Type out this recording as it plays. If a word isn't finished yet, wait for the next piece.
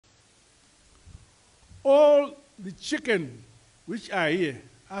all the chicken which are here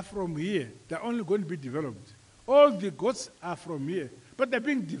are from here. They're only going to be developed. All the goats are from here, but they're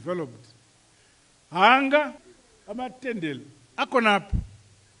being developed. Hanga, amatendel, akonap,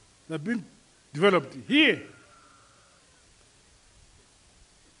 they're being developed here.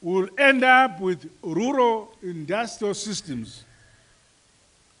 We'll end up with rural industrial systems.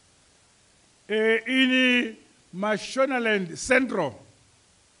 In Mashonaland Central,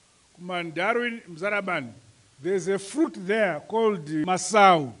 Mandarin Mzaraban, there's a fruit there called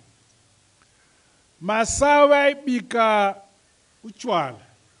masau. Masau bika uchwala,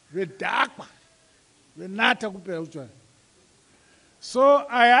 vedakwa, venata kupera uchwala. So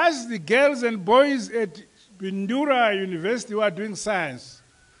I asked the girls and boys at Bindura University who are doing science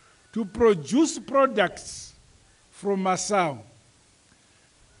to produce products from masau.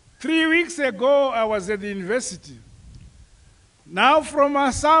 3 weeks ago, I was at the university. Now from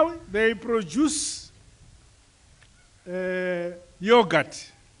masau, they produce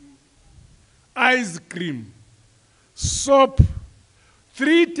yogurt, ice cream, soap,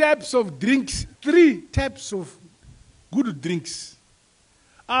 3 types of drinks, 3 types of good drinks.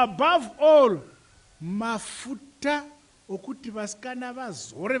 Above all, mafuta okuti vasikana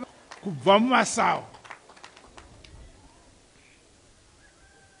vazore kubva mumasau.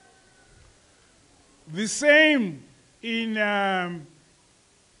 The same in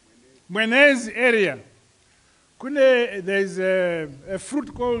Mwenezi area. There's a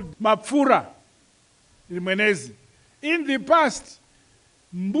fruit called mapfura in Mwenezi. In the past,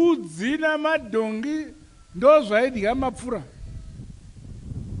 mbudzi namadongi ndo zvaidya mapfura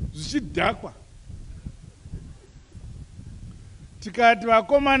zvichidhakwa. Tikati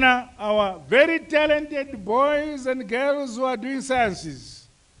vakomana, our very talented boys and girls who are doing sciences,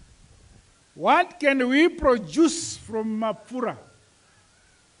 what can we produce from mapfura?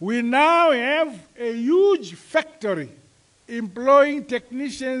 We now have a huge factory employing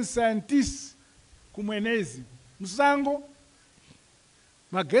technicians, scientists, kumwenezi, musango,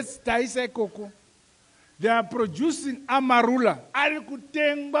 magets taisa koko. They are producing amarula. Ari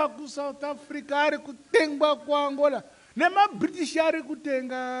kutengwa ku South Africa, ari kutengwa ku Angola. Nema British ari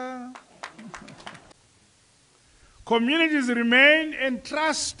kutenga. Communities remain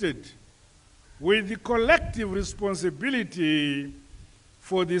entrusted with the collective responsibility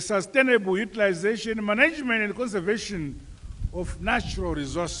for the sustainable utilization, management, and conservation of natural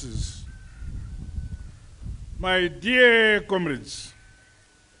resources. My dear comrades,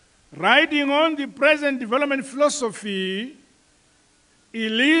 riding on the present development philosophy,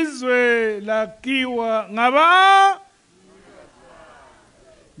 ilizwe lakiwa ngaba,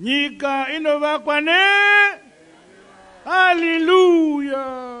 nyika inovakwane,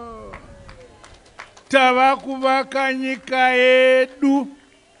 hallelujah. Tavakuvaka nyika yedu.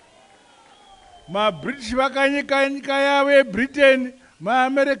 Ma British vakanyika nyika yawe Britain, ma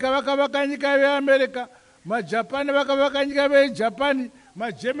America vakavaka nyika yawe America, ma Japan vakavaka nyika yawe Japan,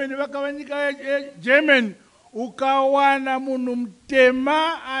 ma Germany vakavaka nyika yawe Germany. Ukawana munhu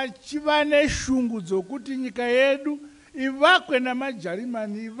mutema achiva neshungu dzokuti nyika yedu ivakwe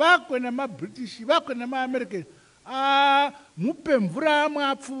namaJarimani, ivakwe namaBritish, ivakwe namaAmerican. Mupe mvura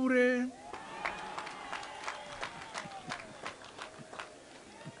mwapfure.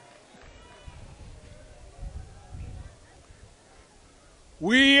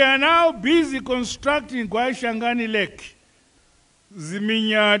 We are now busy constructing Gwai-Shangani Lake,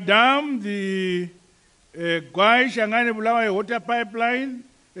 Ziminya Dam, the Gwai-Shangani-Bulawayo water pipeline,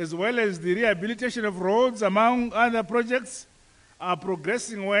 as well as the rehabilitation of roads, among other projects, are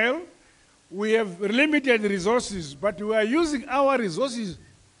progressing well. We have limited resources, but we are using our resources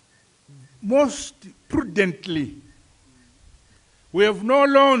most prudently. We have no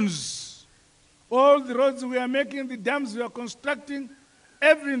loans. All the roads we are making, the dams we are constructing,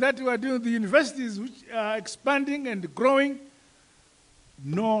 everything that we are doing, the universities which are expanding and growing,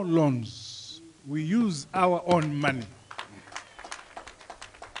 no loans. We use our own money.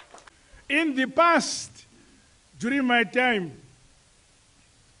 In the past, during my time,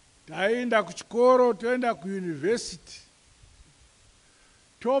 taenda kuchikoro, toenda ku university,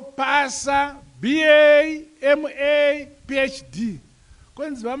 topasa BA, MA, PhD.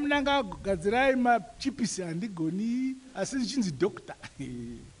 Kwenzi Mnangagwa gadzirai machipisi andigoni asi ndichinzi doctor.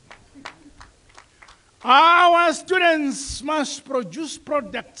 Our students must produce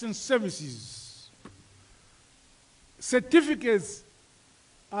products and services. Certificates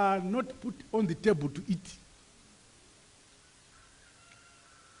are not put on the table to eat.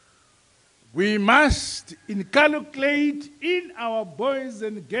 We must inculcate in our boys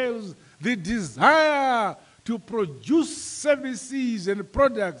and girls the desire to produce services and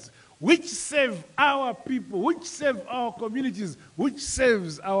products which serve our people, which serve our communities, which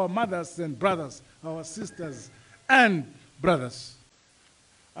serves our mothers and brothers, our sisters and brothers.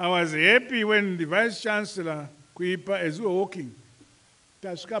 I was happy when the Vice Chancellor, Kuipa, as we were walking,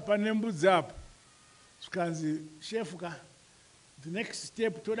 tasvika pane mbudzi apo, zvikanzi shefuka, the next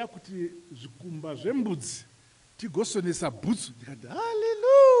step toda kuti zvikumba zvembudzi tigosonesa bhutsu. Ndikati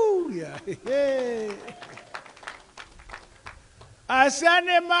hallelujah. Asi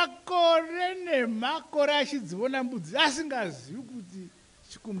ane makore nemakore achidziona mbudzi asingazivi kuti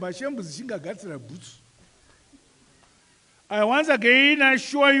chikumba chembudzi chingagadzira bhutsu. I once again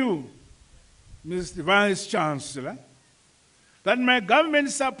assure you, Mr. Vice Chancellor, that my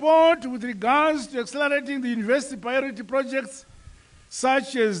government's support with regards to accelerating the university priority projects,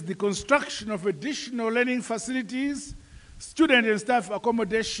 such as the construction of additional learning facilities, student and staff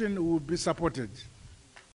accommodation, will be supported.